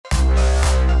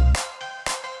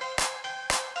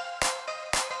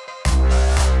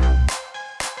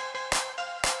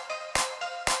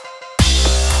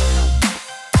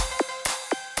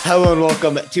Hello and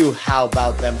welcome to How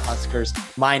About Them Huskers.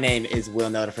 My name is Will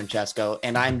Noda Francesco,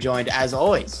 and I'm joined, as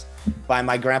always, by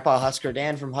my grandpa Husker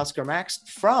Dan from Husker Max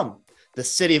from the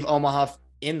city of Omaha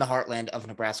in the heartland of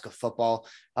Nebraska football.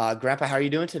 Grandpa, how are you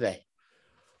doing today?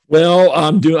 Well,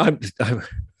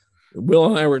 Will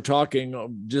and I were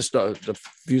talking just a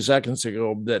few seconds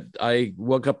ago that I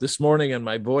woke up this morning and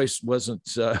my voice wasn't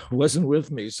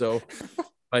with me, so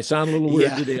I sound a little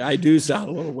weird today. I do sound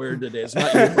a little weird today. It's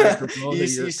not your microphone or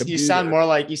your computer. You sound more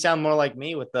like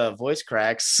me with the voice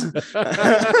cracks.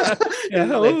 Yeah,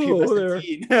 hello there.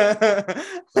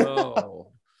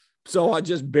 So I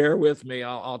just bear with me.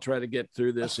 I'll try to get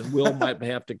through this, and Will might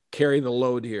have to carry the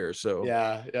load here. So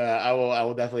yeah, I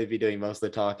will definitely be doing most of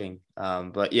the talking.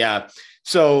 But yeah,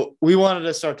 so we wanted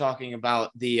to start talking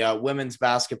about the women's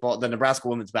basketball, the Nebraska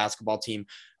women's basketball team.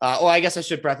 I guess I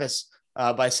should preface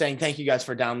by saying thank you guys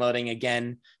for downloading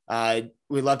again.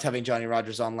 We loved having Johnny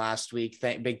Rogers on last week.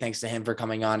 Big thanks to him for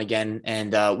coming on again.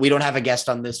 And we don't have a guest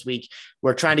on this week.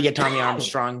 We're trying to get Tommy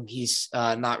Armstrong. He's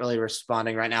not really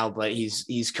responding right now, but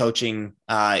he's coaching.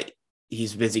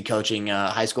 He's busy coaching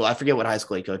high school. I forget what high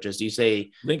school he coaches. Do you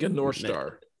say Lincoln North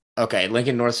Star? Okay,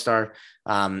 Lincoln North Star.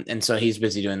 And so he's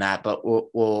busy doing that, but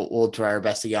we'll try our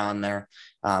best to get on there.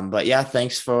 But yeah,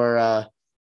 thanks for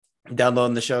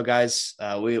downloading the show, guys.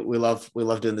 We love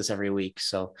doing this every week.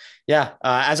 So yeah,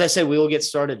 as I said, we will get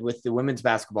started with the women's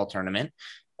basketball tournament,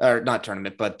 or not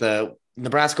tournament, but the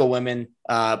Nebraska women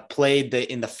played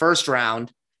in the first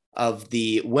round of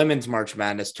the women's March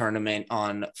Madness tournament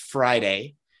on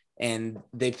Friday, and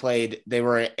they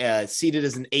were seeded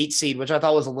as an 8 seed, which I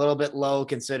thought was a little bit low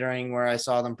considering where I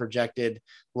saw them projected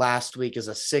last week as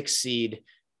a 6 seed.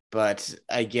 But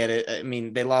I get it. I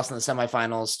mean, they lost in the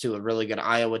semifinals to a really good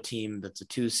Iowa team that's a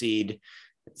 2 seed.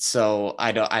 So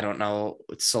I don't know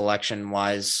selection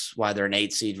wise why they're an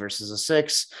 8 seed versus a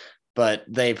 6, but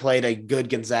they played a good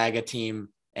Gonzaga team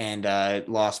and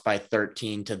lost by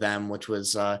 13 to them, which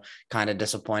was kind of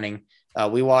disappointing.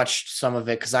 We watched some of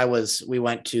it because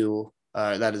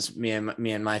me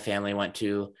and my family went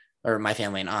to, or my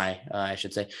family and I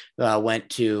should say, went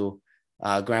to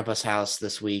Grandpa's house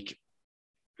this week.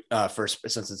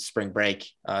 Since it's spring break,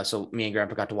 so me and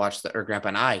Grandpa got to watch Grandpa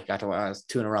and I got to watch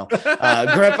 2 in a row.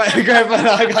 Grandpa and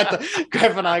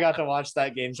I got to watch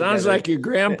that game. Sounds together. Like your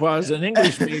grandpa's an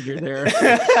English major there.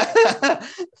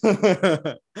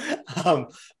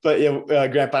 But yeah,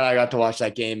 Grandpa and I got to watch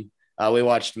that game. We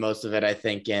watched most of it, I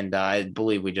think, and I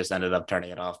believe we just ended up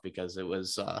turning it off because it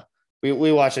was.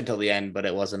 We watched it till the end, but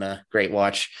it wasn't a great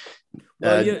watch.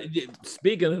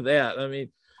 Speaking of that, I mean.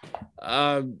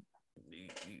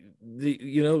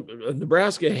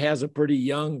 Nebraska has a pretty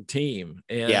young team,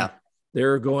 and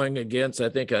they're going against, I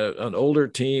think, an older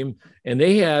team. And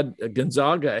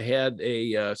Gonzaga had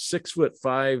a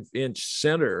 6'5"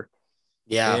 center.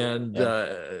 Yeah. And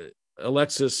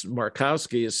Alexis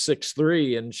Markowski is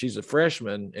 6'3", and she's a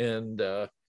freshman. And,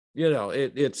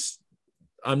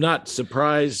 I'm not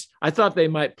surprised. I thought they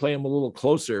might play them a little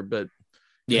closer, but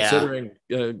considering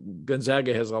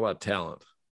Gonzaga has a lot of talent.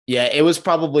 Yeah, it was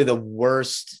probably the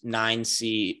worst 9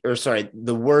 seed that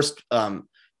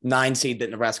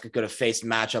Nebraska could have faced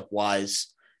matchup wise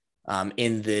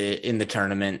in the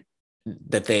tournament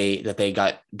that they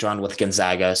got drawn with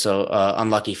Gonzaga. So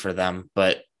unlucky for them.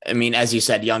 But I mean, as you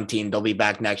said, young team, they'll be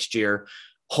back next year,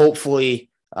 hopefully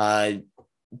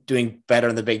doing better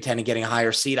in the Big Ten and getting a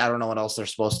higher seed. I don't know what else they're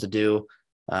supposed to do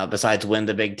besides win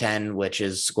the Big Ten, which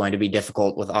is going to be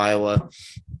difficult with Iowa.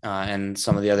 And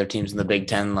some of the other teams in the Big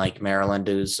Ten, like Maryland,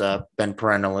 who's been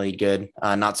perennially good.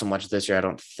 Not so much this year, I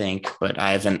don't think, but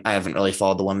I haven't really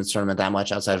followed the women's tournament that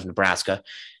much outside of Nebraska.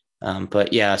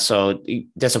 But yeah, so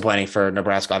disappointing for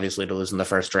Nebraska, obviously, to lose in the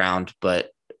first round. But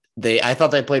I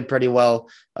thought they played pretty well.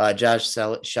 Josh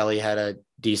Shelley had a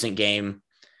decent game.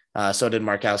 So did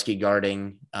Markowski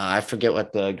guarding. I forget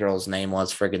what the girl's name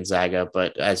was for Gonzaga,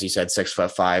 but as you said,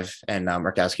 6'5", and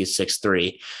Markowski's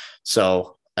 6'3".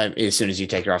 So as soon as you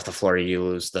take her off the floor, you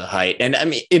lose the height. And I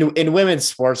mean, in women's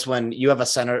sports, when you have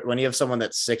someone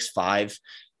that's 6'5",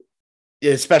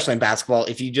 especially in basketball,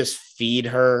 if you just feed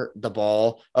her the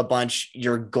ball a bunch,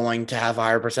 you're going to have a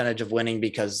higher percentage of winning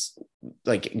because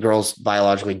like girls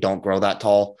biologically don't grow that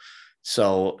tall.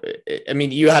 So, I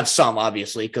mean, you have some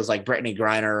obviously, because like Brittany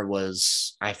Griner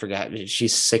was, I forgot,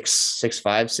 she's 6'5",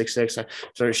 6'6",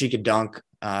 so she could dunk,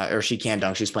 or she can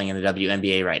dunk. She's playing in the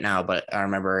WNBA right now, but I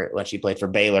remember when she played for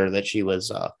Baylor that she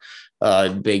was a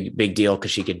big deal because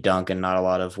she could dunk, and not a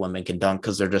lot of women can dunk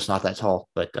because they're just not that tall.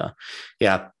 But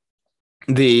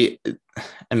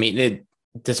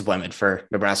disappointment for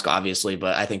Nebraska, obviously,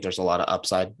 but I think there's a lot of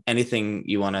upside. Anything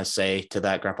you want to say to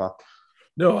that, Grandpa?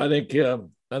 No, I think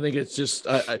I think it's just,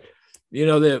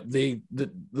 the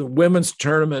women's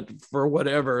tournament, for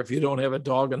whatever, if you don't have a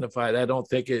dog in the fight, I don't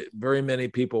think very many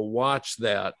people watch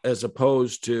that as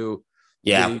opposed to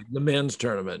the men's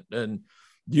tournament. And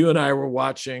you and I were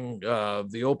watching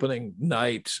the opening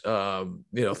night,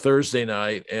 Thursday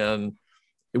night, and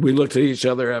we looked at each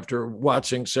other after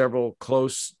watching several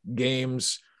close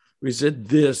games. We said,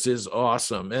 this is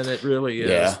awesome. And it really is.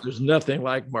 Yeah. There's nothing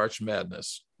like March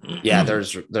Madness. Yeah,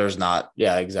 there's not.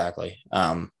 Yeah, exactly.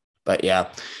 But yeah.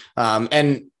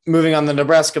 And moving on, the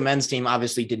Nebraska men's team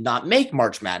obviously did not make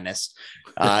March Madness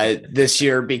this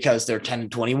year because they're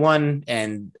 10-21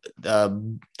 and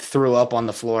threw up on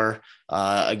the floor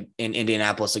in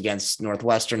Indianapolis against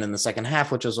Northwestern in the second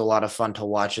half, which was a lot of fun to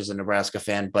watch as a Nebraska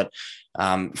fan. But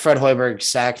Fred Hoiberg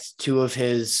sacked two of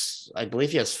his, I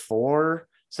believe he has four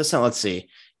assistant. Let's see.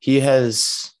 He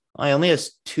only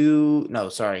has two. No,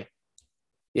 sorry.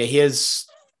 Yeah, he has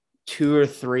two or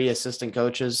three assistant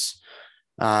coaches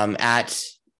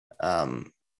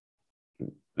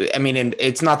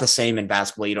it's not the same in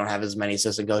basketball. You don't have as many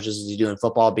assistant coaches as you do in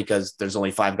football because there's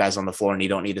only five guys on the floor and you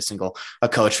don't need a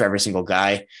coach for every single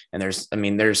guy. And there's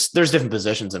different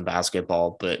positions in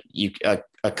basketball, but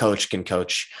a coach can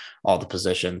coach all the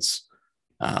positions,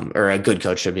 or a good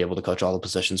coach should be able to coach all the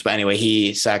positions. But anyway,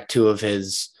 he sacked two of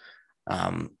his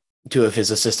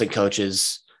assistant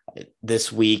coaches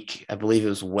this week. I believe it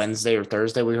was Wednesday or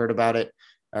Thursday we heard about it.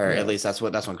 Or at least that's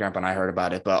when Grandpa and I heard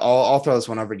about it. But I'll throw this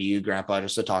one over to you, Grandpa,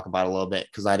 just to talk about it a little bit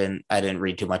because I didn't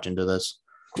read too much into this.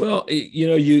 Well,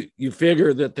 you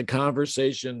figure that the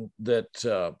conversation that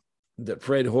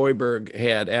Fred Hoiberg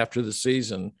had after the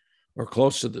season or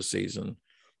close to the season,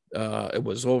 it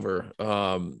was over,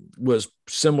 was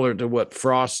similar to what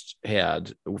Frost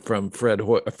had from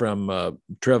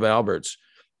Trev Alberts,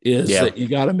 is that you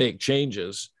got to make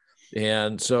changes.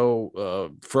 And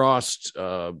so Frost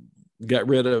got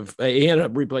rid of, he ended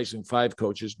up replacing five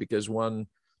coaches because one,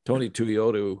 Tony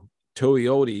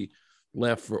Tuioti,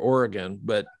 left for Oregon,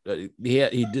 but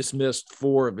he dismissed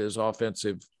four of his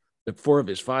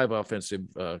five offensive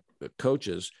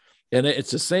coaches. And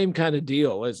it's the same kind of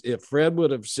deal as if Fred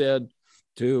would have said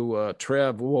to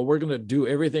Trev, well, we're going to do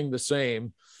everything the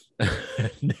same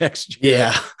next year.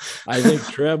 Yeah. I think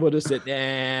Trev would have said,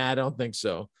 nah, I don't think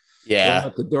so. Yeah. Don't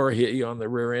let the door hit you on the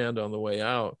rear end on the way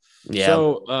out. Yeah.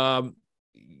 So,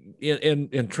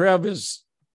 and Trev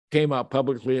came out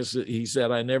publicly as he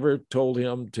said, I never told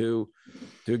him to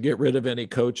get rid of any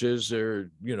coaches or,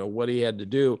 what he had to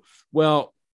do.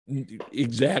 Well,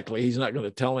 exactly. He's not going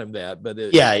to tell him that, but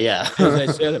as I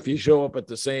said, if you show up at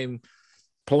the same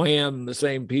plan, the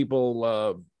same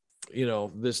people,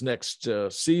 this next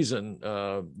season,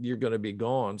 you're going to be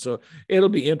gone. So it'll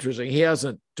be interesting. He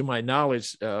hasn't, to my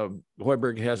knowledge,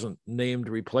 Hoiberg hasn't named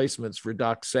replacements for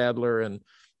Doc Sadler. And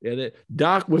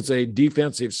Doc was a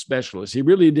defensive specialist. He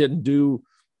really didn't do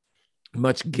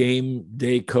much game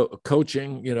day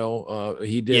coaching.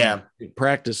 He did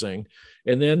practicing.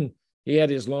 And then he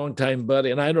had his longtime buddy,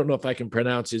 and I don't know if I can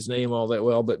pronounce his name all that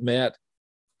well, but Matt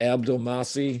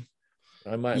Abdelmassi.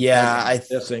 I might be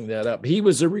messing that up. He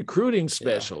was a recruiting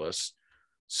specialist.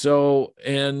 So,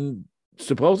 and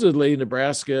supposedly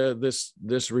Nebraska,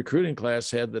 this recruiting class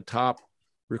had the top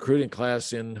recruiting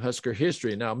class in Husker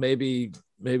history. Now, maybe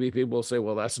people will say,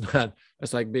 well, that's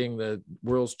like being the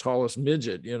world's tallest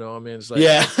midget. It's like,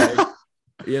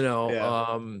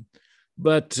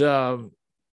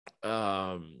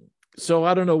 so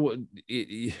I don't know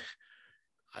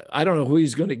I don't know who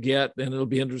he's going to get, and it'll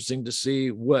be interesting to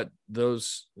see what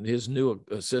his new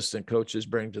assistant coaches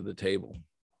bring to the table.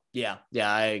 Yeah,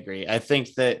 I agree. I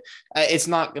think that it's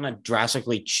not going to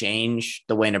drastically change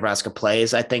the way Nebraska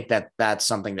plays. I think that that's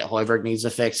something that Hoiberg needs to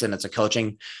fix, and it's a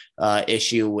coaching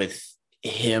issue with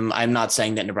him. I'm not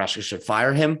saying that Nebraska should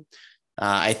fire him.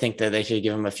 I think that they should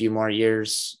give him a few more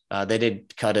years. They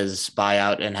did cut his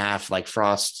buyout in half like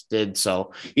Frost did.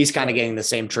 So he's kind of getting the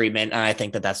same treatment. And I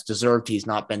think that that's deserved. He's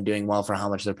not been doing well for how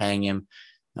much they're paying him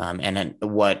and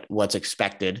what's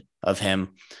expected of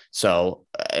him. So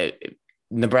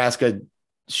Nebraska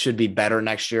should be better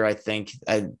next year. I think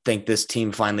this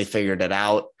team finally figured it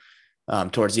out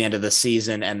towards the end of the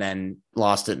season and then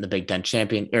lost it in the Big Ten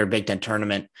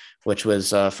tournament, which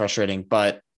was frustrating.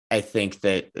 But I think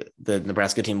that the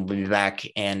Nebraska team will be back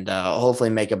and hopefully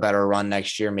make a better run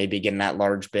next year, maybe getting that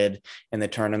large bid in the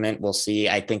tournament. We'll see.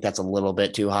 I think that's a little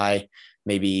bit too high,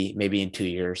 maybe in 2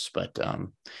 years, but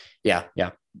yeah.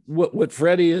 What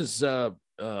Freddie had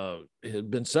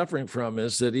been suffering from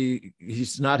is that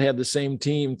he's not had the same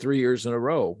team 3 years in a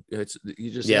row.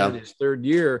 You just had his third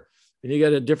year and you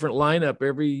got a different lineup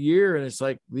every year. And it's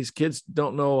like, these kids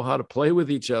don't know how to play with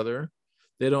each other.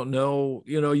 They don't know,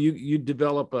 you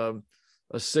develop a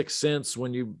sixth sense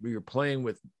when you're playing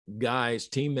with guys,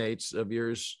 teammates of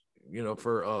yours,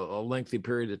 for a lengthy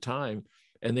period of time.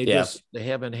 And they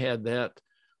haven't had that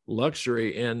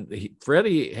luxury. And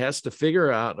Freddie has to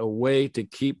figure out a way to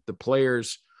keep the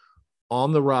players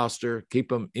on the roster, keep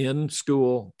them in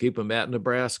school, keep them at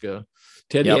Nebraska.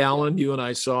 Teddy Allen, you and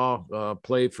I saw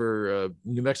play for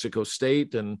New Mexico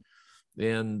State and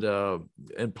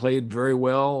played very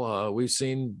well. We've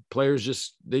seen players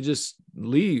just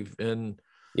leave, and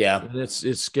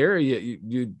it's scary.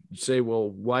 You say, well,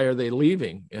 why are they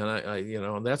leaving? And I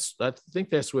think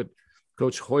that's what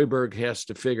Coach Hoiberg has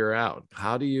to figure out.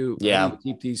 How do you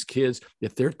keep these kids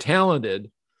if they're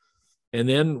talented? And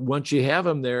then once you have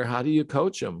them there, how do you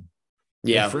coach them?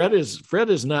 Yeah. And Fred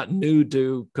is not new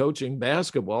to coaching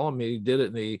basketball. I mean, he did it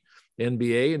in the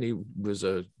NBA, and he was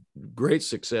a great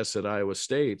success at Iowa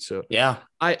State. So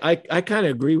I kind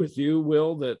of agree with you,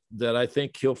 Will, that I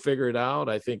think he'll figure it out.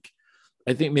 I think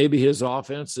maybe his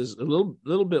offense is a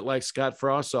little bit like Scott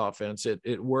Frost's offense.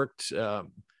 It worked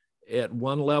at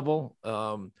one level.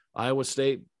 Iowa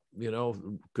State,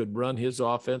 could run his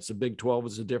offense. The Big 12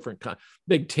 is a different kind.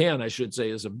 Big 10, I should say,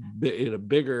 is a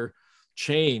bigger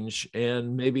change,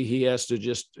 and maybe he has to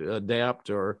just adapt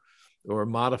or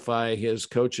modify his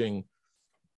coaching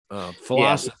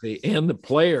philosophy and the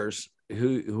players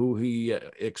who he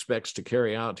expects to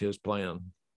carry out his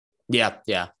plan. Yeah,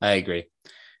 I agree.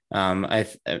 I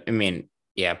mean,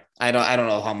 I don't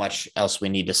know how much else we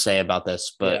need to say about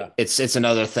this, but it's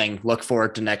another thing. Look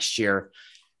forward to next year.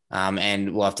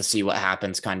 And we'll have to see what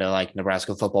happens, kind of like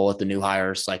Nebraska football with the new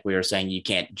hires. Like we were saying, you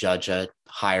can't judge a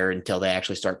hire until they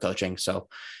actually start coaching. So,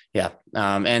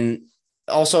 and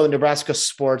also Nebraska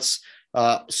sports,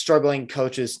 struggling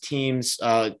coaches, teams,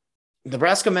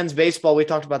 Nebraska men's baseball. We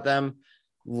talked about them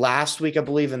last week, I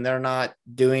believe, and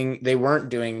they weren't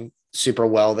doing super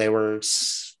well. They were,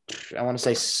 I want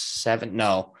to say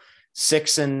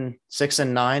 6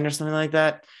 and 9 or something like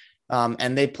that.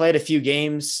 And they played a few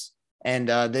games. And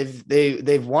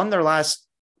they've won their last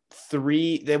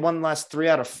 3. They won the last 3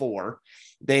 out of 4.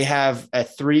 They have a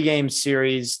 3-game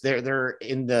series. They're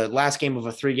in the last game of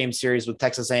a 3-game series with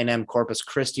Texas A&M Corpus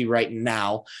Christi right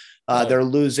now. They're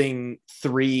losing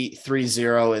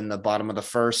 3-0 in the bottom of the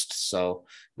first. So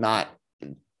not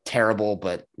terrible,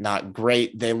 but not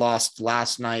great. They lost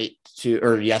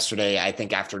yesterday, I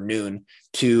think afternoon,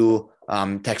 to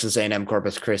Texas A&M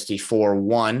Corpus Christi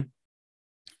 4-1.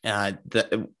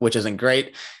 Which isn't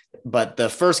great, but the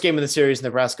first game of the series,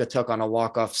 Nebraska took on a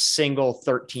walk-off single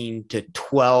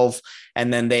 13-12.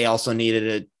 And then they also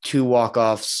needed 2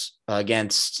 walk-offs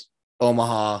against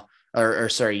UNO,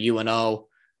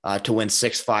 to win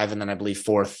 6-5. And then I believe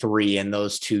 4-3 in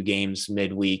those 2 games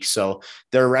midweek. So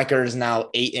their record is now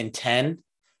 8-10.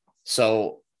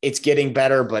 So it's getting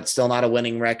better, but still not a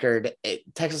winning record.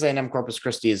 Texas A&M Corpus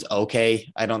Christi is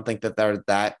okay. I don't think that they're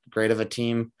that great of a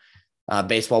team.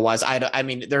 Baseball wise, I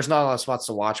mean, there's not a lot of spots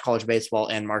to watch college baseball,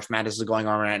 and March Madness is going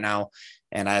on right now,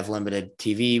 and I have limited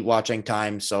TV watching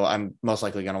time, so I'm most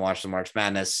likely going to watch the March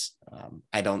Madness.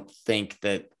 I don't think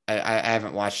that I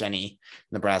haven't watched any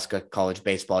Nebraska college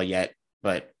baseball yet,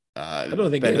 but I don't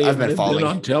think I've been following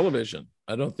on television.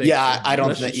 I don't think. Yeah, I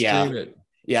don't think.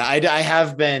 Yeah, I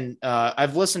have been.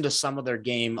 I've listened to some of their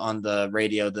game on the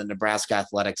radio. The Nebraska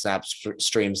Athletics app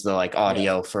streams the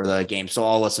audio for the game, so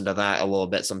I'll listen to that a little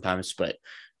bit sometimes. But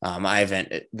I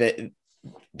haven't. The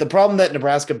problem that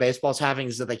Nebraska baseball is having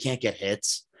is that they can't get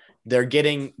hits. They're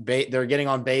getting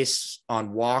on base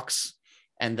on walks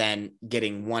and then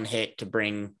getting 1 hit to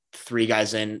bring 3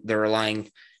 guys in. They're relying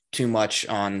too much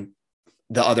on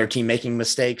the other team making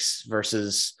mistakes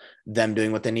versus them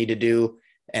doing what they need to do,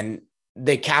 and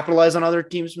they capitalize on other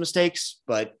teams' mistakes,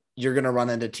 but you're going to run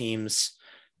into teams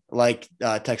like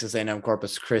Texas A&M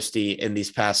Corpus Christi in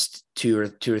these past 2 or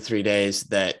 3 days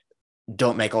that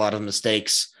don't make a lot of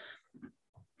mistakes.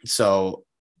 So,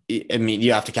 I mean,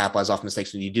 you have to capitalize off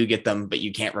mistakes when you do get them, but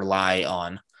you can't rely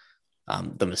on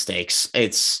the mistakes. Will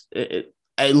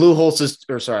Boltz,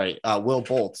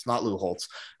 not Lou Holtz.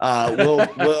 Will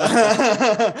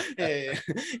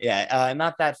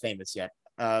not that famous yet.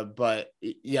 But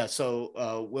yeah,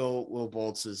 so Will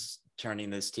Boltz is turning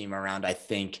this team around. I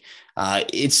think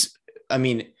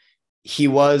he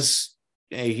was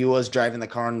driving the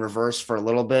car in reverse for a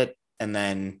little bit, and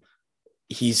then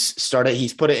he's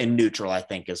put it in neutral, I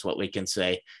think is what we can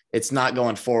say. It's not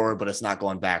going forward, but it's not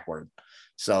going backward.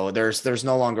 So there's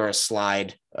no longer a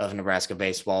slide of Nebraska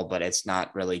baseball, but it's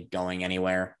not really going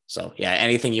anywhere. So yeah,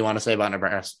 anything you want to say about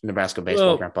Nebraska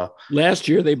baseball, Grandpa? Last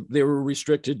year they were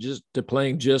restricted just to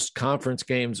playing just conference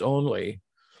games only,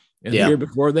 And the year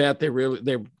before that,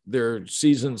 their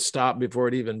season stopped before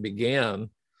it even began.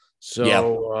 So,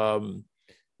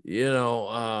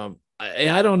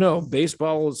 I don't know.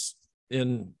 Baseball is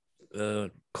in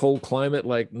cold climate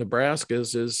like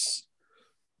Nebraska's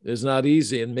is not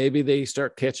easy, and maybe they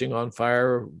start catching on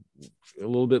fire a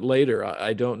little bit later.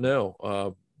 I don't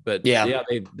know, but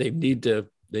they need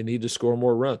to score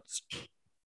more runs.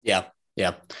 Yeah.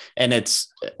 And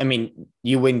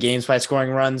you win games by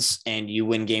scoring runs and you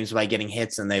win games by getting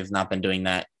hits, and they've not been doing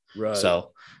that. Right.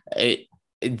 So I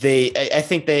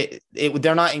think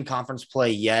they're not in conference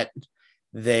play yet.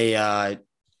 They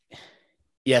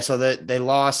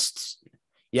lost.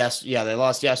 They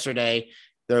lost yesterday.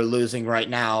 They're losing right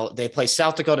now. They play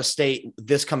South Dakota State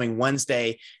this coming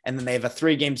Wednesday, and then they have a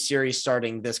 3-game series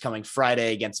starting this coming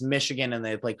Friday against Michigan, and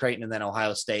they play Creighton and then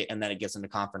Ohio State, and then it gets into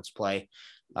conference play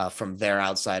from there,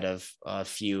 outside of a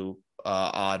few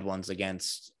odd ones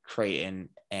against Creighton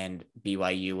and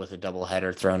BYU with a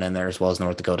doubleheader thrown in there, as well as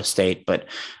North Dakota State. But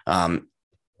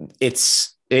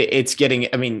it's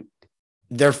getting.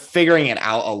 They're figuring it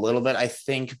out a little bit, I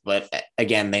think, but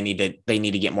again, they need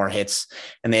to get more hits,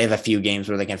 and they have a few games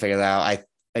where they can figure that out.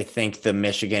 I think the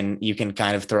Michigan, you can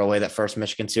kind of throw away that first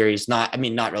Michigan series. Not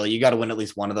really. You got to win at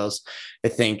least one of those, I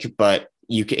think, but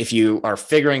if you are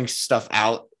figuring stuff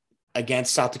out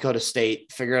against South Dakota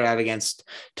State, figure it out against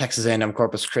Texas A&M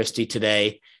Corpus Christi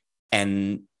today,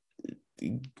 and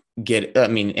get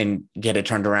it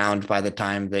turned around by the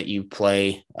time that you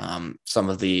play some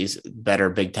of these better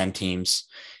Big Ten teams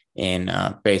in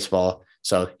baseball.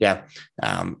 So I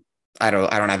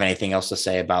don't have anything else to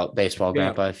say about baseball,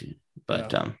 Grandpa.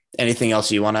 Anything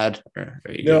else you want to add?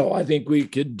 No, good? I think we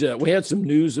could. We had some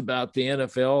news about the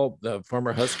NFL, the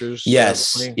former Huskers.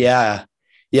 Yes, yeah.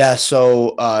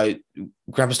 So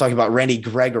Grandpa's talking about Randy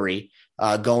Gregory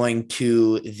going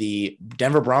to the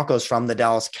Denver Broncos from the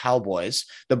Dallas Cowboys.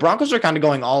 The Broncos are kind of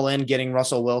going all in, getting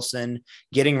Russell Wilson,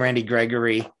 getting Randy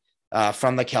Gregory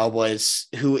from the Cowboys,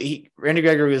 Randy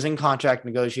Gregory was in contract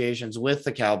negotiations with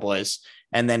the Cowboys,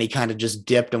 and then he kind of just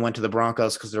dipped and went to the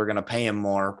Broncos because they were going to pay him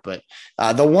more. But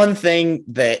the one thing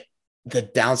that the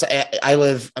downside, I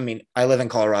live in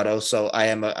Colorado, so I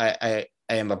am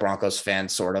a Broncos fan,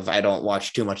 sort of. I don't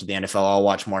watch too much of the NFL. I'll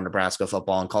watch more Nebraska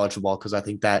football and college football because I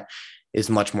think that is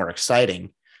much more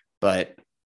exciting. But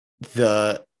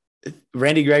the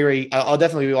Randy Gregory, I'll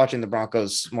definitely be watching the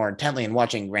Broncos more intently and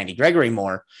watching Randy Gregory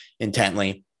more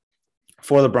intently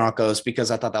for the Broncos,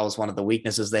 because I thought that was one of the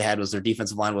weaknesses they had, was their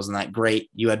defensive line wasn't that great.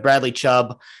 You had Bradley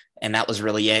Chubb, and that was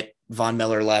really it. Von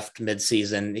Miller left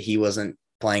midseason. He wasn't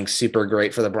playing super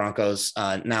great for the Broncos.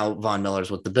 Now Von Miller's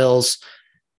with the Bills.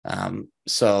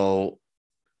 So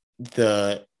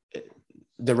the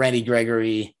Randy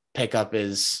Gregory pickup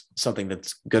is something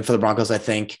that's good for the Broncos. I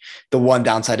think the one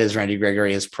downside is Randy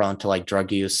Gregory is prone to like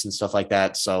drug use and stuff like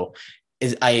that. So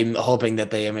I'm hoping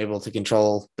that they am able to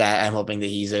control that. I'm hoping that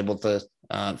he's able to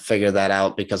figure that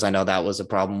out, because I know that was a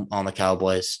problem on the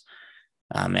Cowboys.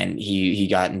 And he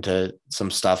got into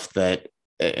some stuff that,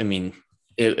 when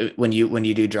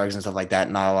you do drugs and stuff like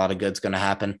that, not a lot of good's going to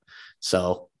happen.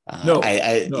 So no.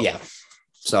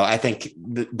 So I think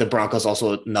the Broncos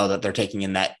also know that they're taking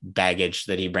in that baggage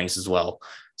that he brings as well.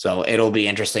 So it'll be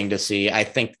interesting to see. I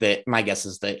think that my guess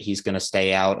is that he's going to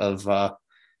stay out of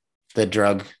the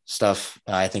drug stuff.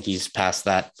 I think he's past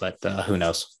that, but who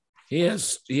knows? He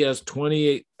has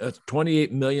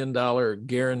 $28 million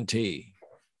guarantee,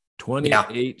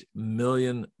 $28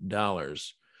 million.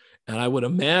 And I would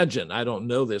imagine, I don't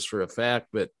know this for a fact,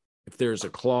 but if there's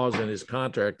a clause in his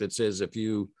contract that says if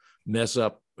you mess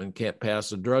up and can't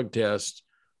pass a drug test,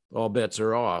 all bets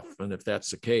are off. And if that's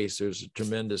the case, there's a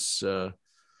tremendous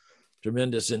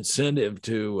incentive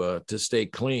to stay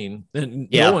clean. And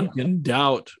no one can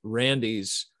doubt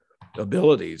Randy's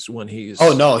abilities when he's.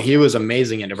 Oh no, he was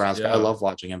amazing in Nebraska. I love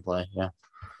watching him play.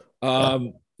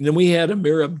 Then we had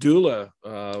Amir Abdullah.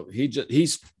 He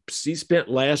spent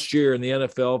last year in the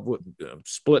NFL with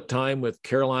split time with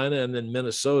Carolina and then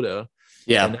Minnesota.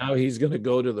 Yeah. And now he's going to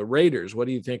go to the Raiders. What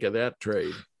do you think of that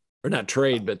trade? Or not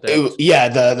trade, but that.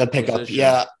 The pickup. Position.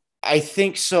 Yeah, I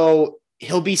think so.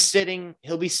 He'll be sitting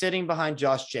behind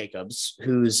Josh Jacobs,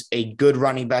 who's a good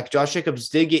running back. Josh Jacobs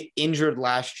did get injured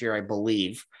last year, I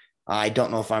believe. I don't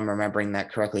know if I'm remembering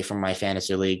that correctly from my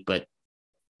fantasy league, but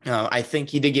I think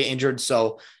he did get injured.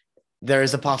 So there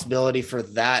is a possibility for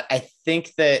that. I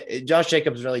think that Josh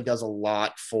Jacobs really does a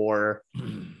lot for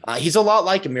he's a lot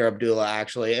like Amir Abdullah,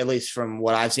 actually, at least from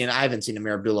what I've seen. I haven't seen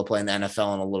Amir Abdullah play in the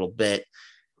NFL in a little bit.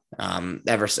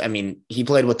 He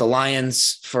played with the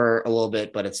Lions for a little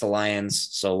bit, but it's the Lions.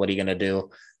 So what are you going to do?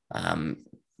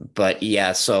 But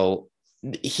yeah, so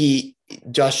he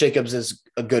Josh Jacobs is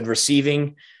a good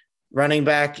receiving running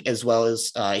back, as well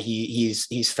as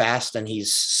he's fast and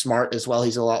he's smart as well.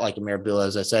 He's a lot like Amir Abdullah,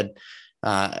 as I said.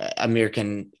 Amir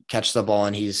can catch the ball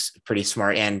and he's pretty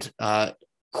smart and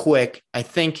quick. I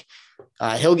think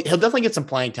he'll definitely get some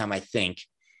playing time. I think.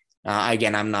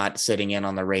 Again, I'm not sitting in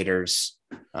on the Raiders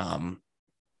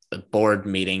board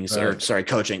meetings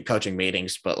coaching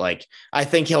meetings, but like I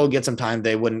think he'll get some time.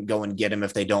 They wouldn't go and get him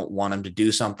if they don't want him to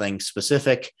do something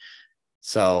specific.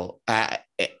 So I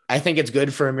think it's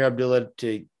good for Amir Abdullah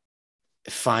to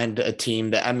find a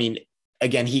team that, I mean,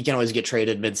 again, he can always get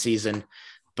traded midseason,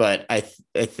 but I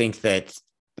think that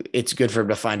it's good for him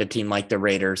to find a team like the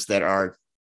Raiders that are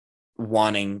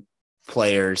wanting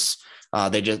players.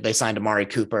 They signed Amari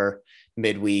Cooper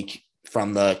midweek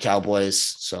from the Cowboys.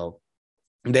 So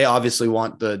they obviously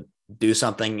want to do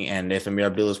something. And if Amir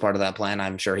Abdullah is part of that plan,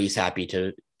 I'm sure he's happy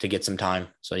to get some time.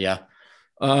 So, yeah.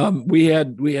 We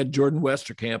had Jordan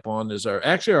Westerkamp on as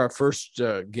our first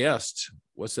guest.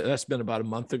 That's been about a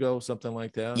month ago, something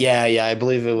like that. Yeah. I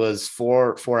believe it was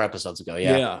four episodes ago.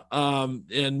 Yeah.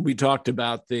 And we talked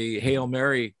about the Hail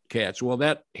Mary catch. Well,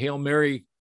 that Hail Mary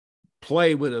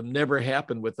play would have never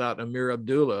happened without Amir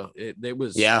Abdullah. It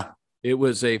was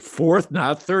a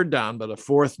not third down, but a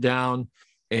fourth down.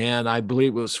 And I believe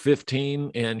it was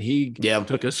 15. And he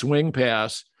took a swing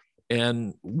pass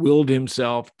and willed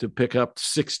himself to pick up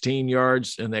 16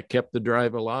 yards, and that kept the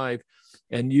drive alive.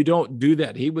 And you don't do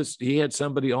that. He had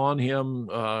somebody on him,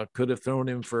 could have thrown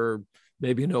him for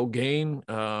maybe no gain.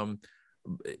 I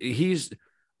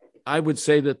would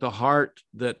say that the heart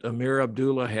that Amir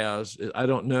Abdullah has, I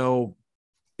don't know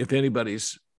if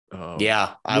anybody's I would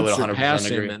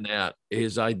 100% agree in that,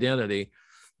 his identity.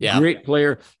 Yeah. Great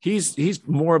player. He's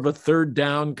more of a third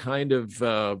down kind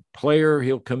of player.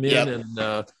 He'll come in and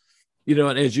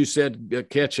and as you said,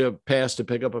 catch a pass to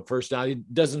pick up a first down. He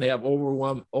doesn't have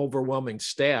overwhelming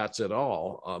stats at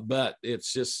all, but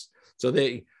it's just so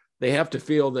they have to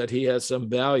feel that he has some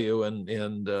value,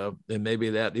 and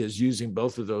maybe that is using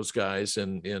both of those guys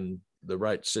in the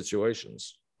right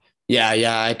situations.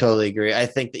 Yeah, I totally agree. I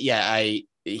think that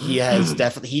he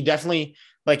definitely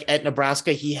like at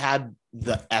Nebraska, he had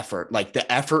the effort. Like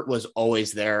the effort was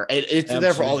always there. It's Absolutely.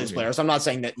 There for all these players. I'm not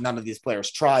saying that none of these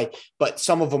players try, but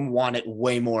some of them want it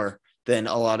way more than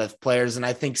a lot of players. And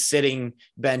I think sitting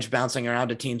bench, bouncing around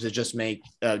to teams that just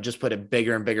put a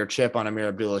bigger and bigger chip on Amir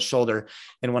Abdullah's shoulder.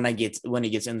 And when he gets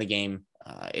in the game,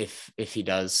 if he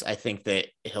does, I think that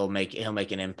he'll make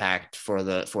an impact for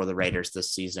the Raiders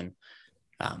this season.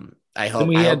 I hope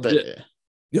that.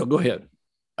 Go ahead.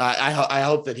 I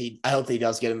hope that he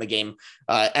does get in the game.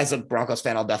 As a Broncos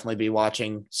fan, I'll definitely be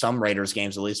watching some Raiders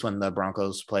games, at least when the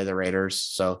Broncos play the Raiders.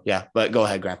 So yeah, but go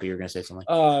ahead, Grandpa. You're going to say something.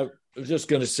 I was just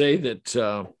going to say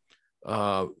that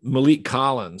Malik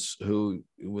Collins, who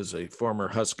was a former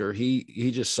Husker,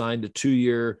 he just signed a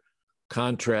 2-year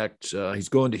contract. He's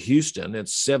going to Houston.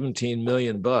 It's $17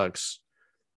 million. Wow.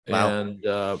 And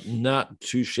not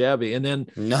too shabby. And then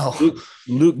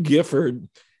Luke Gifford,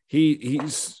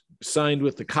 he's signed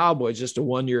with the Cowboys, just a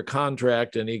 1-year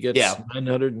contract, and he gets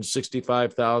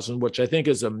 $965,000, which I think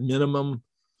is a minimum.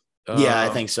 I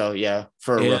think so. Yeah,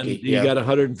 for a rookie, you got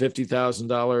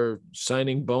 $150,000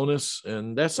 signing bonus,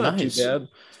 and that's not too bad.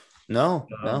 No.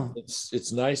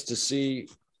 It's nice to see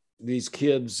these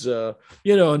kids. And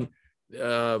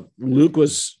Luke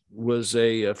was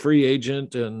a free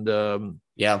agent, and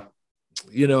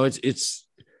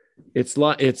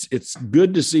it's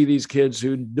good to see these kids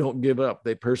who don't give up.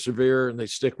 They persevere and they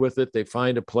stick with it. They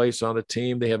find a place on a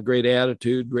team. They have great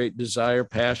attitude, great desire,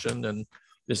 passion, and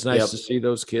it's nice to see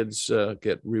those kids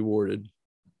get rewarded.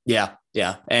 Yeah.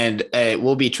 And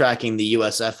we'll be tracking the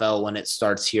USFL when it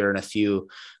starts here in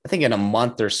a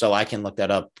month or so. I can look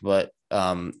that up, but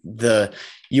the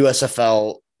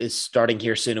USFL is starting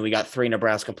here soon, and we got 3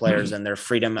 Nebraska players in there: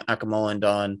 Freedom Akamoa and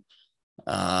Don.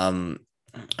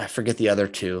 I forget the other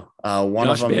 2. One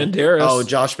Josh of them, Banderas. Oh,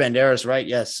 Josh Banderas, right?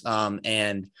 Yes.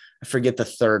 And I forget the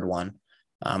third one.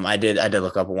 I did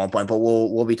look up at one point, but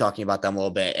we'll be talking about them a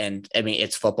little bit. And I mean,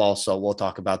 it's football, so we'll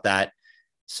talk about that.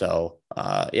 So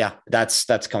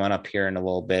that's coming up here in a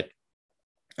little bit.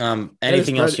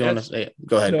 Anything else you want to say?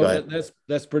 Go ahead.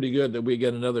 That's pretty good that we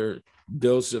get another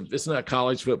dose of. It's not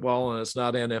college football and it's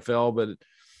not NFL, but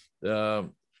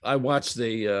I watched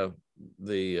the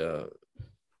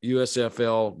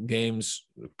USFL games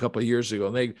a couple of years ago,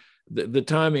 and the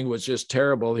timing was just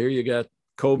terrible. Here you got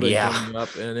COVID coming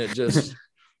up, and it just,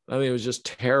 it was just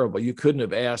terrible. You couldn't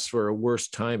have asked for a worse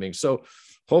timing. So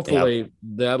hopefully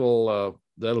that'll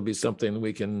be something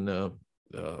we can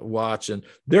watch. And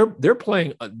they're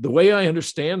playing. The way I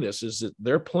understand this is that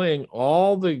they're playing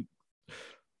all the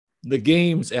the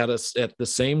games at the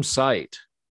same site.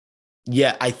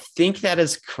 Yeah, I think that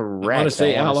is correct. I want to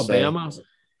say Alabama.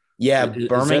 Yeah, Does that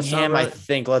sound Birmingham. right? I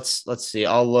think let's see.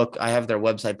 I'll look. I have their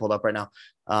website pulled up right now.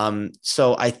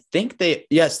 So I think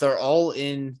they're all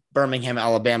in Birmingham,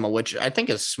 Alabama, which I think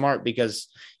is smart because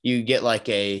you get like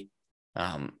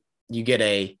um, you get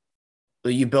a,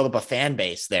 you build up a fan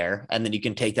base there, and then you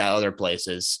can take that other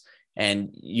places. And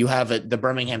you have it. The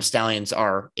Birmingham Stallions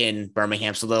are in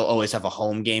Birmingham, so they'll always have a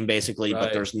home game basically.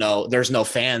 But Right. there's no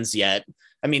fans yet.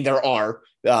 I mean, there are,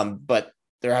 but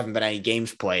there haven't been any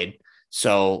games played.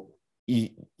 So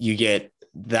you get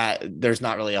that there's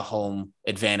not really a home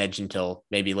advantage until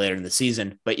maybe later in the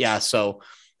season. But yeah, so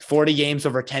 40 games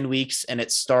over 10 weeks, and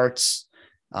it starts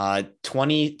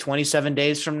 27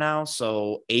 days from now.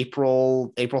 So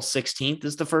April 16th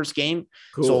is the first game.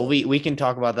 Cool. So we can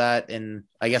talk about that. And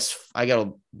I guess I got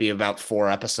to be about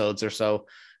 4 episodes or so.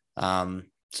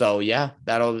 So yeah,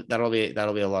 that'll be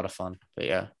a lot of fun. But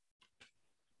yeah.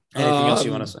 Anything else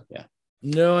you want to say? Yeah.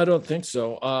 No, I don't think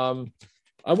so.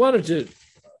 I wanted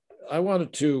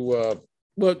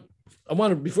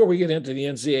before we get into the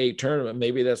NCAA tournament,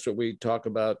 maybe that's what we talk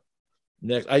about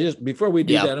next. Before we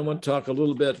do that, I want to talk a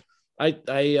little bit.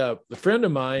 A friend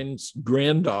of mine's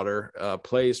granddaughter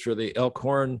plays for the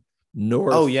Elkhorn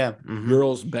North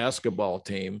girls basketball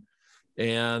team.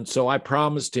 And so I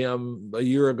promised him a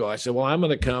year ago, I said, well, I'm going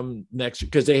to come next year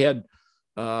because they had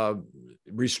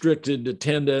restricted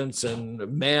attendance and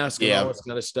mask and all this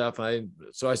kind of stuff.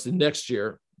 So I said, next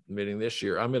year, meaning this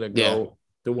year, I'm going to go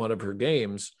to one of her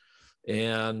games.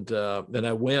 And then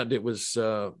I went. It was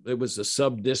a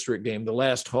sub-district game, the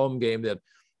last home game that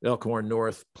Elkhorn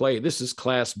North played. This is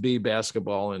Class B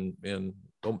basketball in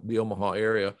the Omaha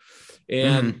area.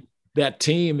 And that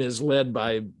team is led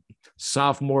by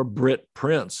sophomore Britt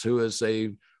Prince, who is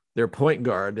their point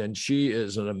guard, and she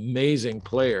is an amazing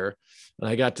player. And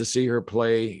I got to see her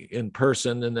play in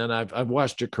person, and then I've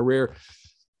watched her career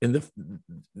in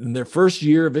their first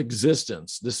year of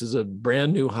existence. This is a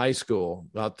brand new high school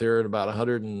out there at about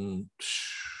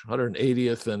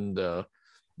 180th and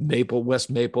West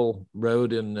Maple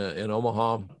Road in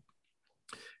Omaha.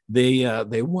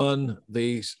 They won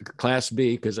the Class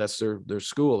B because that's their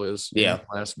school is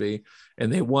Class B,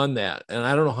 and they won that. And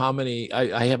I don't know how many.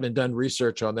 I haven't done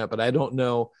research on that, but I don't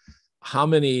know how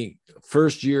many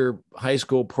first year high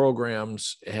school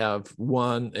programs have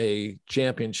won a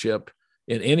championship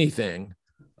in anything.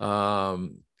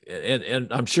 And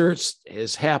I'm sure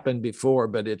has happened before,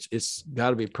 but it's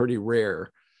got to be pretty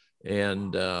rare.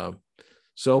 And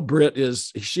so Britt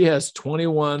she has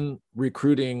 21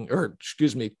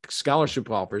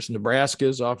 scholarship offers. Nebraska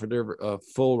has offered her a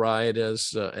full ride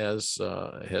as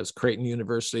has Creighton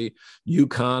University.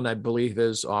 UConn, I believe,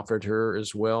 has offered her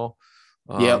as well.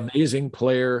 Amazing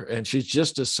player. And she's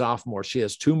just a sophomore. She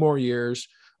has 2 more years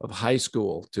of high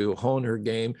school to hone her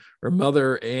game. Her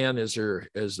mother, Ann, is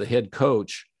the head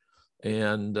coach.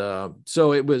 And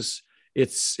so it's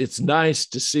nice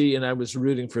to see, and I was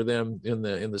rooting for them in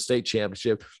the state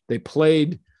championship. They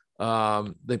played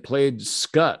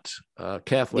Scott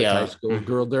Catholic High School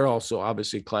girl. They're also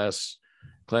obviously class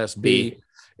B.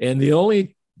 And the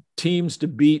only teams to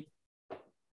beat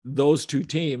those 2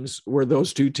 teams were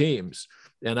those 2 teams.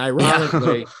 And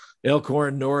ironically,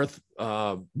 Elkhorn North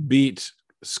beat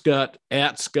Scott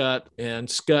at Scott, and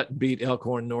Scott beat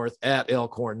Elkhorn North at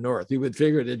Elkhorn North. You would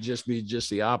figure it'd just be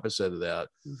the opposite of that.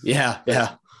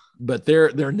 But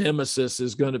their nemesis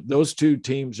is those 2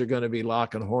 teams are going to be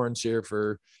locking horns here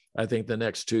for, I think, the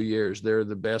next 2 years. They're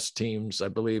the best teams, I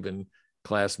believe, in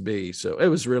Class B. So it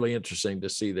was really interesting to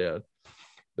see that.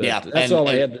 But that's all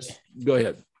I had to go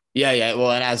ahead. Yeah.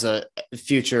 Well, and as a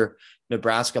future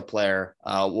Nebraska player,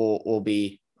 we'll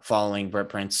be following Britt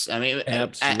Prince. I mean,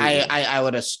 absolutely.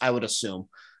 I would assume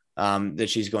that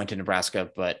she's going to Nebraska,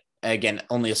 but again,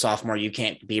 only a sophomore. You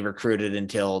can't be recruited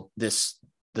until the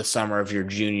summer of your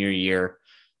junior year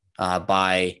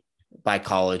by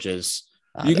colleges.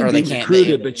 You can be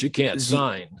recruited, but you can't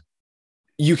sign.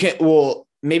 You can't. Well,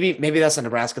 maybe that's a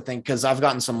Nebraska thing, because I've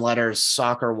gotten some letters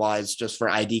soccer wise just for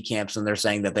ID camps, and they're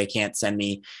saying that they can't send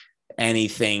me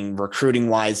anything recruiting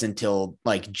wise until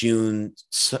like June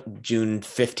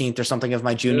 15th or something of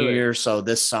my junior year. So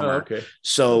this summer.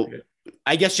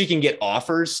 I guess she can get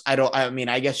offers.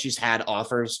 I guess she's had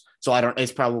offers. So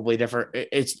it's probably different.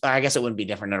 I guess it wouldn't be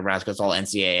different in Nebraska. It's all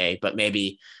NCAA, but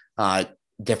maybe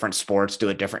different sports do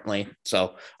it differently.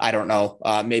 So I don't know.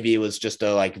 Maybe it was just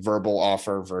a like verbal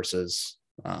offer versus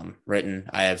written.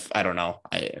 I don't know.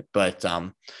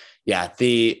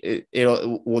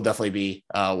 We'll definitely be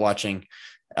watching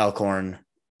Elkhorn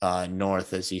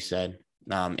North, as you said,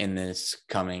 in this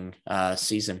coming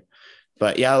season.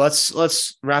 But yeah,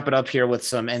 let's wrap it up here with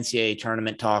some NCAA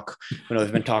tournament talk.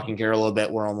 We've been talking here a little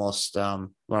bit. We're almost at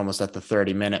the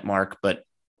 30-minute mark, but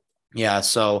yeah,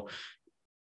 so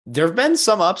there have been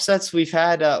some upsets we've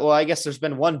had. I guess there's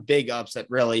been one big upset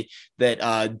really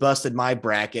that busted my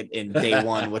bracket in day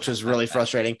one, which was really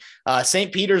frustrating.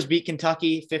 St. Peter's beat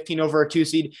Kentucky 15 over a 2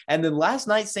 seed. And then last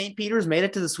night, St. Peter's made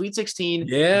it to the Sweet 16,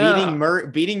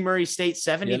 beating Murray State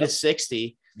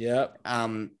 70-60. Yeah.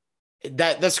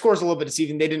 That score is a little bit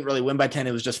deceiving. They didn't really win by 10.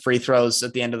 It was just free throws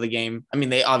at the end of the game. I mean,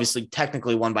 they obviously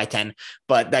technically won by 10,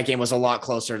 but that game was a lot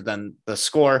closer than the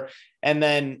score. And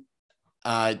then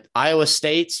Iowa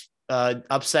State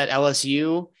upset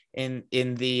LSU in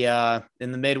the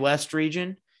Midwest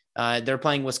region. They're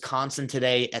playing Wisconsin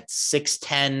today at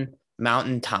 6:10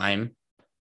 Mountain Time.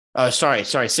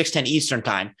 6:10 Eastern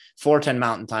Time, 4:10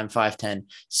 Mountain Time, 5:10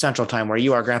 Central Time, where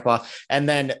you are, Grandpa. And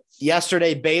then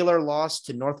yesterday, Baylor lost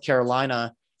to North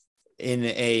Carolina in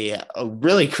a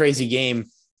really crazy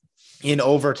game in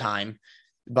overtime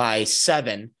by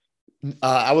 7.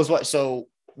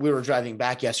 We were driving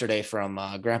back yesterday from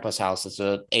Grandpa's house. It's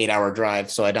an 8-hour drive.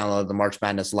 So I downloaded the March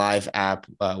Madness Live app,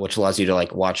 which allows you to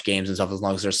like watch games and stuff as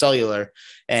long as they're cellular.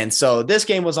 And so this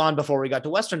game was on before we got to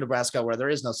Western Nebraska, where there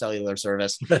is no cellular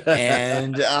service.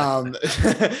 And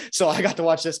so I got to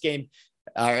watch this game,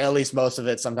 or at least most of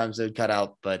it. Sometimes it would cut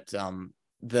out, but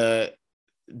the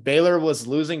Baylor was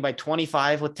losing by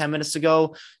 25 with 10 minutes to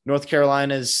go. North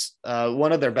Carolina's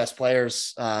one of their best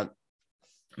players,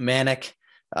 Manic,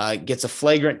 gets a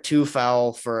flagrant 2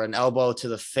 foul for an elbow to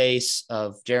the face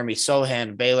of Jeremy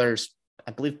Sohan, Baylor's,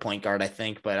 I believe, point guard,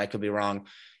 but I could be wrong.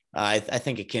 I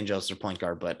think Akinjo's their point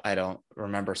guard, but I don't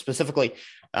remember specifically.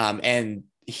 And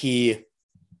he's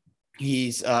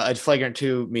a flagrant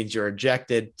 2 means you're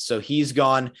ejected. So he's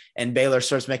gone, and Baylor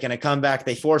starts making a comeback.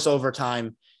 They force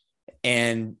overtime,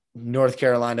 and North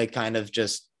Carolina kind of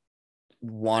just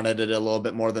wanted it a little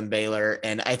bit more than Baylor.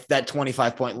 And that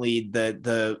 25-point lead,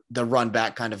 the run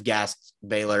back kind of gassed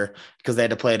Baylor because they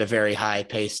had to play at a very high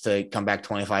pace to come back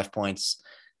 25 points.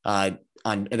 They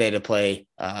had to play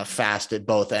fast at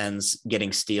both ends,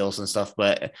 getting steals and stuff.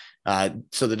 But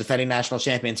so the defending national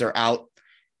champions are out,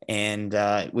 and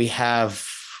we have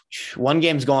one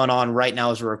game's going on right now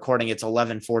as we're recording. It's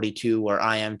 11:42 where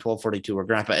I am, 12:42 where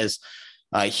Grandpa is.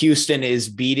 Houston is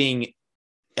beating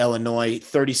Illinois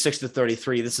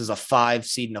 36-33. This is a 5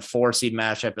 seed and a 4 seed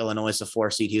matchup. Illinois is the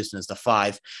 4 seed. Houston is the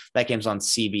 5. That game's on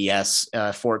CBS.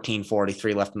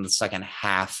 14:43 left in the second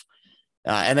half.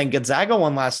 And then Gonzaga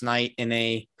won last night in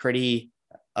a pretty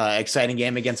exciting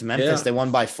game against Memphis. Yeah. They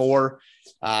won by 4.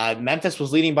 Memphis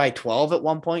was leading by 12 at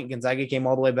one point. Gonzaga came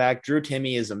all the way back. Drew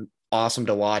Timme is awesome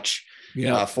to watch.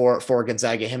 Yeah, for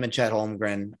Gonzaga. Him and Chet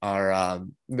Holmgren are, a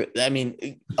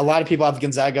lot of people have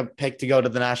Gonzaga picked to go to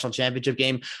the national championship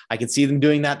game. I can see them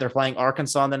doing that. They're playing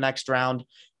Arkansas in the next round.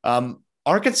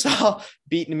 Arkansas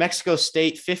beat New Mexico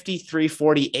State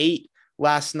 53-48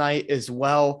 last night as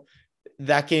well.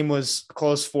 That game was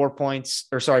close, 5 points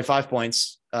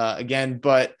again,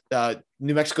 but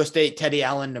New Mexico State, Teddy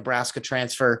Allen, Nebraska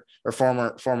transfer, or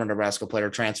former Nebraska player,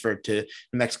 transferred to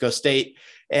New Mexico State.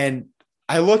 And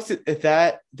I looked at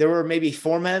that. There were maybe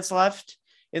 4 minutes left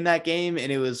in that game,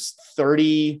 and it was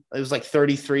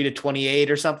 33-28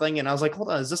 or something. And I was like,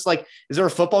 hold on, is there a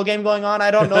football game going on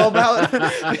I don't know about?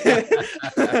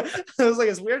 I was like,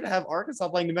 it's weird to have Arkansas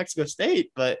playing New Mexico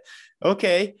State, but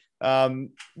okay.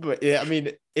 But yeah, I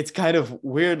mean, it's kind of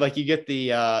weird. Like you get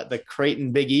the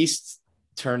Creighton Big East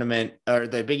tournament, or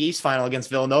the Big East final against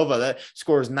Villanova, that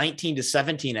scores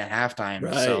 19-17 at halftime.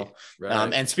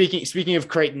 Right. And speaking of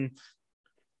Creighton,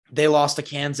 they lost to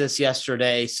Kansas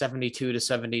yesterday,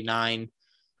 72-79.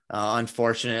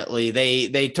 Unfortunately,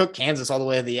 they took Kansas all the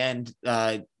way to the end.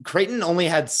 Creighton only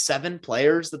had 7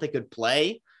 players that they could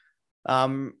play,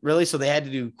 really. So they had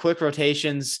to do quick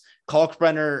rotations.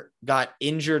 Kalkbrenner got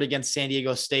injured against San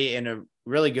Diego State in a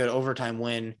really good overtime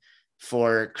win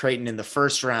for Creighton in the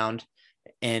first round.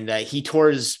 And he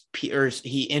injured his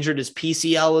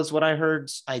PCL is what I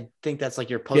heard. I think that's like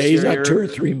your posterior. Yeah, he's out 2 or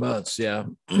 3 months. Yeah.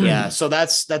 Yeah. So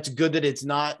that's good that it's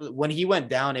not, when he went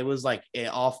down, it was like an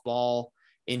off ball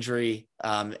injury.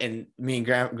 And me and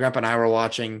Grandpa and I were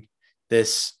watching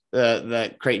this,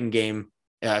 the Creighton game,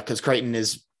 cause Creighton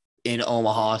is in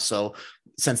Omaha. So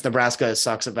since Nebraska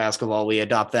sucks at basketball, we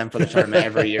adopt them for the tournament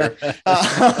every year.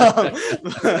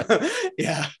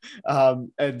 Yeah.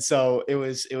 And so it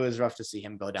was rough to see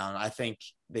him go down. I think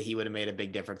that he would have made a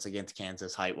big difference against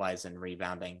Kansas height wise and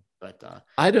rebounding, but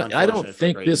I don't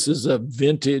think this is a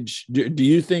vintage. Do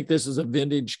you think this is a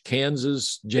vintage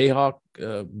Kansas Jayhawk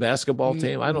basketball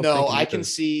team? I don't know. I can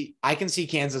see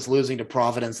Kansas losing to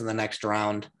Providence in the next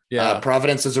round. Yeah.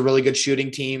 Providence is a really good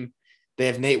shooting team. They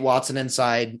have Nate Watson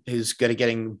inside, who's good at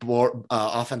getting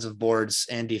offensive boards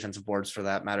and defensive boards for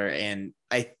that matter. And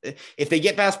if they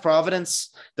get past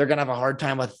Providence, they're going to have a hard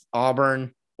time with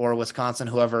Auburn or Wisconsin,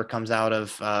 whoever comes out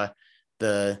of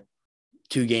the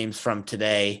 2 games from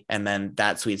today, and then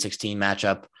that Sweet 16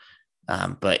 matchup.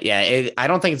 But yeah, I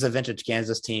don't think it's a vintage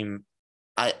Kansas team.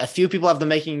 A few people have them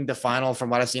making the final from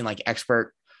what I've seen, like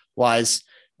expert wise.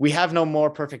 We have no more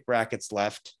perfect brackets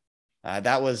left.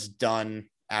 That was done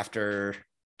after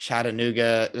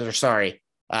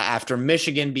after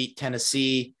Michigan beat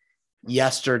Tennessee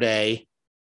yesterday,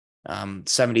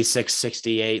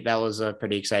 76-68. That was a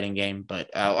pretty exciting game, but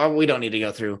we don't need to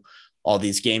go through all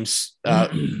these games.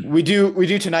 We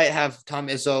do tonight have Tom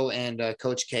Izzo and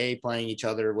Coach K playing each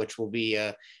other, which will be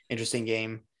an interesting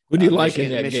game. Who do you like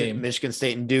in that game? Michigan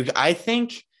State and Duke. I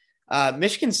think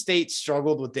Michigan State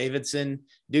struggled with Davidson.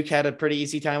 Duke had a pretty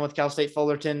easy time with Cal State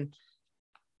Fullerton.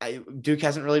 Duke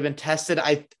hasn't really been tested.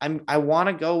 I want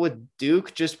to go with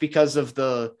Duke just because of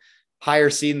the higher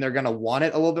seed, and they're going to want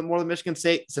it a little bit more than Michigan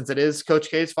State since it is Coach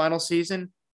K's final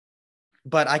season.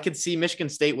 But I could see Michigan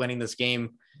State winning this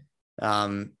game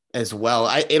as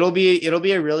well. It'll be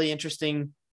a really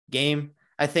interesting game.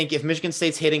 I think if Michigan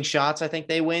State's hitting shots, I think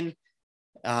they win.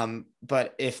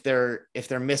 But if they're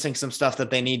missing some stuff that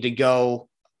they need to go,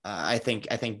 I think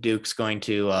Duke's going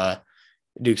to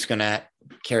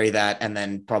carry that and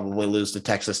then probably lose to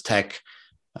Texas Tech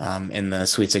in the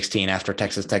Sweet 16 after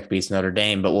Texas Tech beats Notre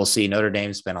Dame. But we'll see. Notre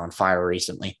Dame's been on fire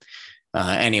recently.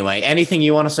 Anyway, anything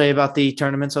you want to say about the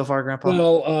tournament so far, Grandpa?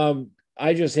 Well,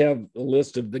 I just have a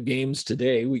list of the games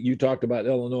today. You talked about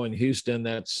Illinois and Houston.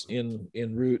 That's in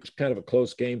route. It's kind of a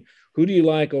close game. Who do you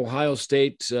like, Ohio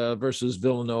State versus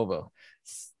Villanova?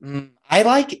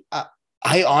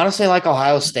 I honestly like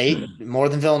Ohio State more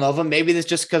than Villanova. Maybe that's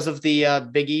just because of the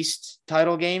Big East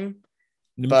title game.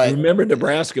 But remember,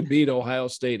 Nebraska beat Ohio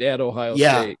State at Ohio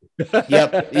State. Yep.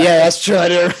 Yeah, that's true. I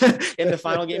do. In the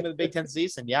final game of the Big Ten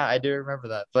season. Yeah, I do remember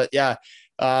that. But yeah,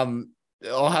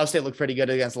 Ohio State looked pretty good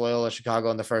against Loyola Chicago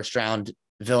in the first round.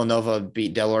 Villanova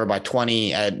beat Delaware by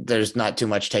 20. There's not too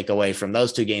much takeaway from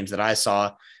those 2 games that I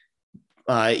saw.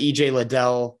 EJ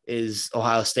Liddell is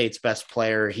Ohio State's best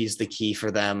player. He's the key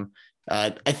for them.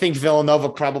 I think Villanova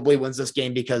probably wins this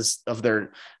game because of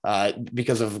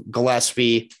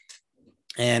Gillespie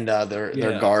and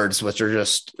their guards, which are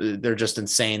they're just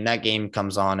insane. That game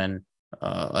comes on in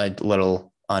a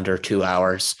little under 2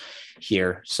 hours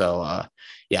here. So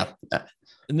yeah.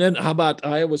 And then how about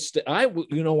Iowa State?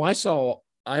 I saw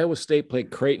Iowa State play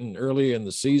Creighton earlier in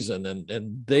the season,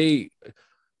 and the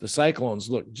Cyclones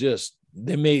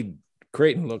they made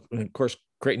Creighton look. And of course,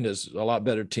 Creighton is a lot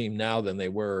better team now than they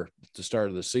were at the start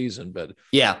of the season. But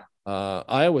yeah,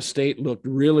 Iowa State looked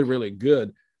really, really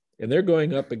good. And they're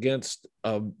going up against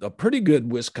a pretty good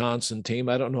Wisconsin team.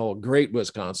 I don't know a great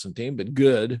Wisconsin team, but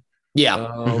good. Yeah.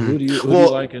 Who do you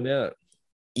like in that?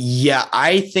 Yeah,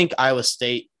 I think Iowa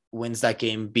State wins that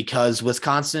game because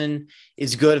Wisconsin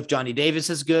is good if Johnny Davis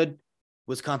is good.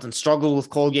 Wisconsin struggled with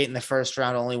Colgate in the first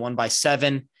round, only won by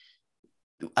 7.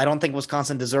 I don't think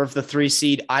Wisconsin deserved the 3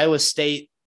 seed. Iowa State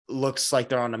looks like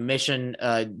they're on a mission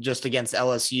just against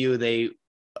LSU. They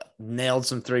nailed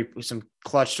some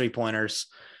clutch 3-pointers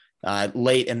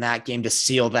late in that game to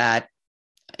seal that.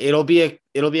 It'll be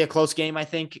a close game, I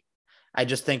think. I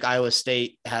just think Iowa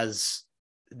State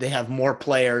they have more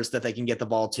players that they can get the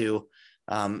ball to.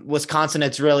 Wisconsin,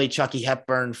 it's really Chucky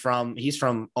Hepburn he's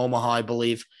from Omaha, I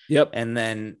believe. Yep. And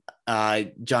then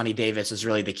Johnny Davis is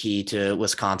really the key to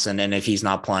Wisconsin. And if he's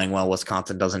not playing well,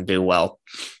 Wisconsin doesn't do well.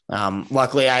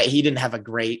 Luckily, he didn't have a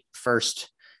great first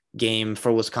game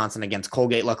for Wisconsin against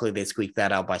Colgate. Luckily, they squeaked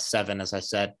that out by 7, as I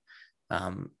said.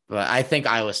 But I think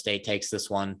Iowa State takes this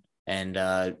one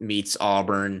and meets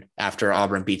Auburn after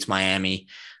Auburn beats Miami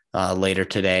later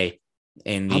today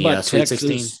in the Sweet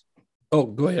 16. Oh,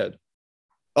 go ahead.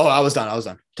 Oh, I was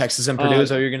done. Texas and Purdue is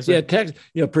what you're going to say?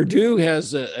 Yeah, Purdue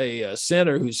has a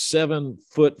center who's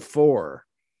 7'4".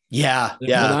 Yeah.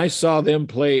 When I saw them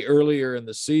play earlier in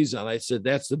the season, I said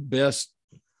that's the best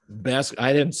I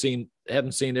hadn't seen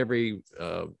every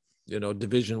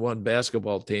Division I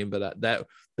basketball team, but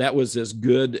that was as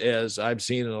good as I've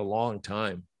seen in a long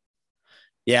time.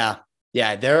 Yeah.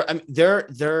 Yeah, they're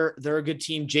a good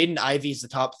team. Jaden Ivey's the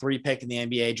top 3 pick in the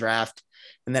NBA draft.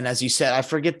 And then, as you said, I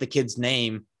forget the kid's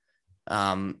name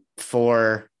Zach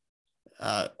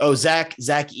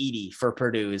Edey for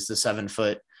Purdue is the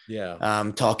 7-foot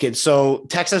tall kid. So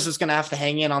Texas is going to have to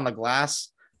hang in on the glass.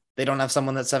 They don't have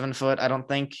someone that's 7 foot, I don't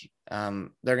think. They're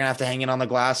going to have to hang in on the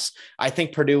glass. I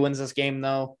think Purdue wins this game,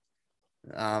 though,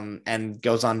 and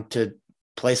goes on to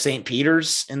play St.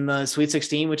 Peter's in the Sweet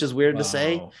 16, which is weird to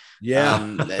say.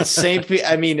 Yeah. It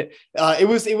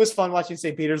was fun watching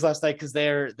St. Peter's last night because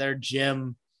their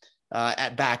gym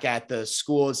back at the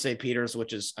school at St. Peter's,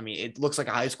 which is, I mean, it looks like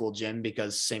a high school gym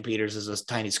because St. Peter's is a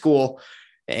tiny school.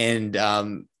 And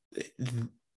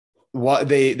what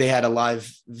they had a live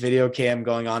video cam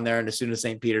going on there, and as soon as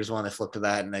St. Peter's won, they flipped to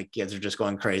that, and the kids are just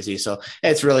going crazy. So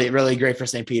it's really, really great for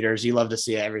St. Peter's. You love to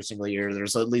see it every single year.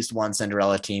 There's at least one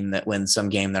Cinderella team that wins some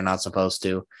game they're not supposed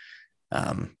to.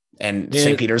 And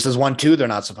St. Peter's has won two they're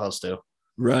not supposed to.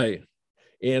 Right.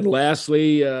 And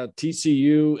lastly,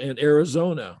 TCU and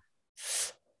Arizona.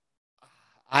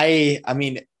 I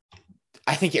mean,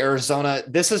 I think Arizona,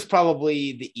 this is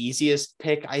probably the easiest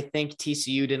pick. I think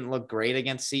TCU didn't look great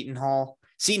against Seton Hall.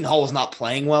 Seton Hall was not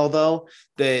playing well, though.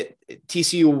 The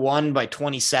TCU won by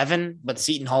 27, but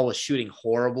Seton Hall was shooting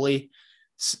horribly.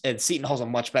 And Seton Hall's a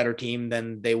much better team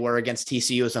than they were against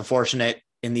TCU. It's unfortunate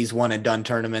in these one and done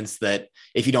tournaments that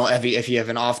if you have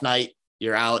an off night,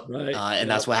 you're out. Right. And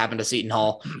that's what happened to Seton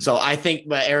Hall. So I think,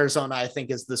 but Arizona, I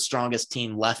think, is the strongest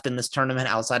team left in this tournament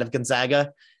outside of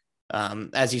Gonzaga.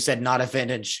 As you said, not a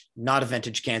vintage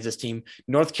Kansas team.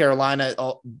 North Carolina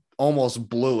almost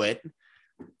blew it.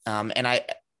 And I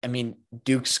mean,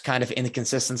 Duke's kind of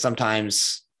inconsistent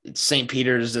sometimes. St.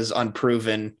 Peter's is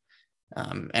unproven.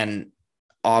 And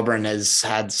Auburn has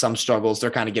had some struggles.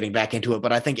 They're kind of getting back into it,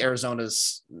 but I think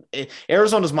Arizona's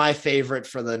my favorite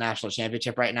for the national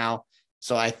championship right now.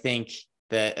 So I think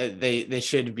that they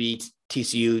should beat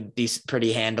TCU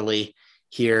pretty handily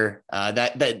here.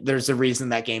 That there's a reason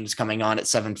that game's coming on at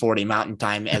 7:40 Mountain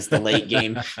Time as the late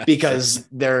game, because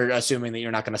they're assuming that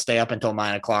you're not going to stay up until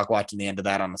 9:00 watching the end of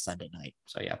that on a Sunday night.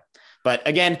 So yeah. But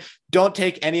again, don't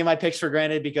take any of my picks for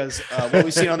granted, because what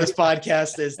we've seen on this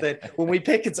podcast is that when we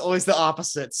pick, it's always the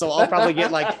opposite. So I'll probably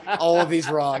get like all of these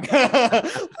wrong,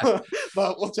 but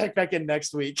we'll check back in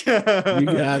next week. You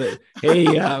got it. Hey,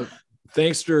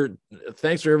 thanks for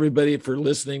everybody for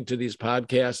listening to these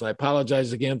podcasts. I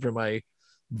apologize again for my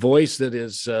voice that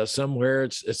is somewhere.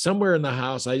 It's somewhere in the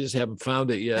house. I just haven't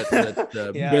found it yet. But,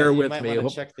 bear with me.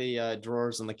 Check the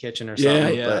drawers in the kitchen or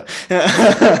something. Yeah.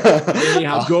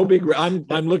 Anyhow, go big. I'm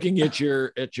looking at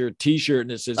your T-shirt,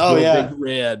 and it says Big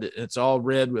Red. It's all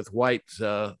red with white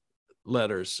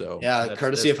letters. So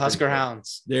courtesy of Husker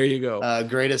Hounds. There you go.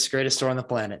 Greatest store on the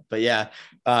planet. But yeah.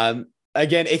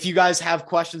 Again, if you guys have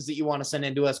questions that you want to send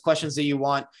in to us, questions that you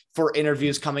want for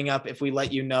interviews coming up, if we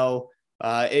let you know,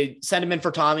 send them in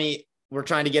for Tommy. We're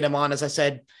trying to get him on, as I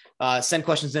said. Send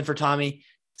questions in for Tommy.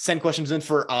 Send questions in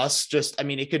for us.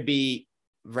 It could be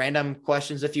random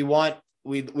questions if you want.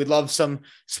 We'd love some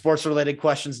sports related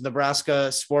questions,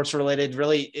 Nebraska sports related.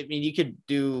 Really, I mean, you could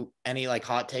do any like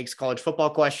hot takes, college football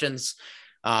questions.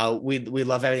 We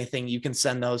love everything. You can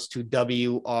send those to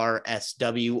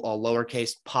WRSW, all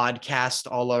lowercase, podcast,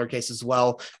 all lowercase as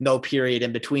well. No period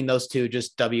in between those two,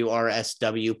 just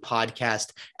WRSW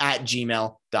podcast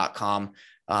 @gmail.com.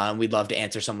 We'd love to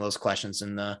answer some of those questions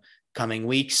in the coming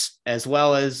weeks, as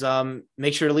well as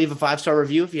make sure to leave a 5-star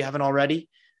review if you haven't already.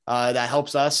 That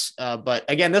helps us. But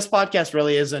again, this podcast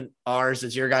really isn't ours.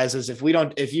 It's your guys's.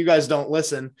 If you guys don't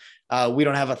listen, we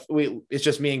don't have it's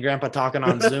just me and Grandpa talking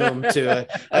on Zoom to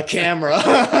a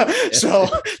camera. So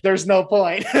there's no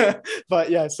point. But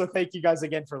yeah, so thank you guys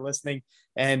again for listening.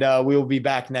 And we will be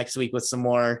back next week with some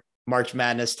more March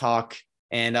Madness talk.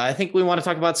 And I think we want to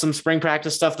talk about some spring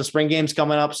practice stuff. The spring game's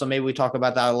coming up, so maybe we talk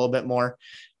about that a little bit more.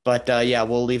 But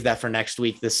we'll leave that for next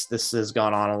week. This has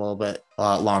gone on a little bit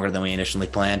longer than we initially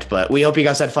planned, but we hope you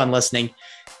guys had fun listening.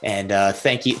 And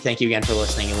thank you again for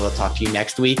listening. And we'll talk to you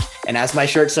next week. And as my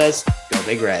shirt says, go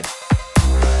Big Red.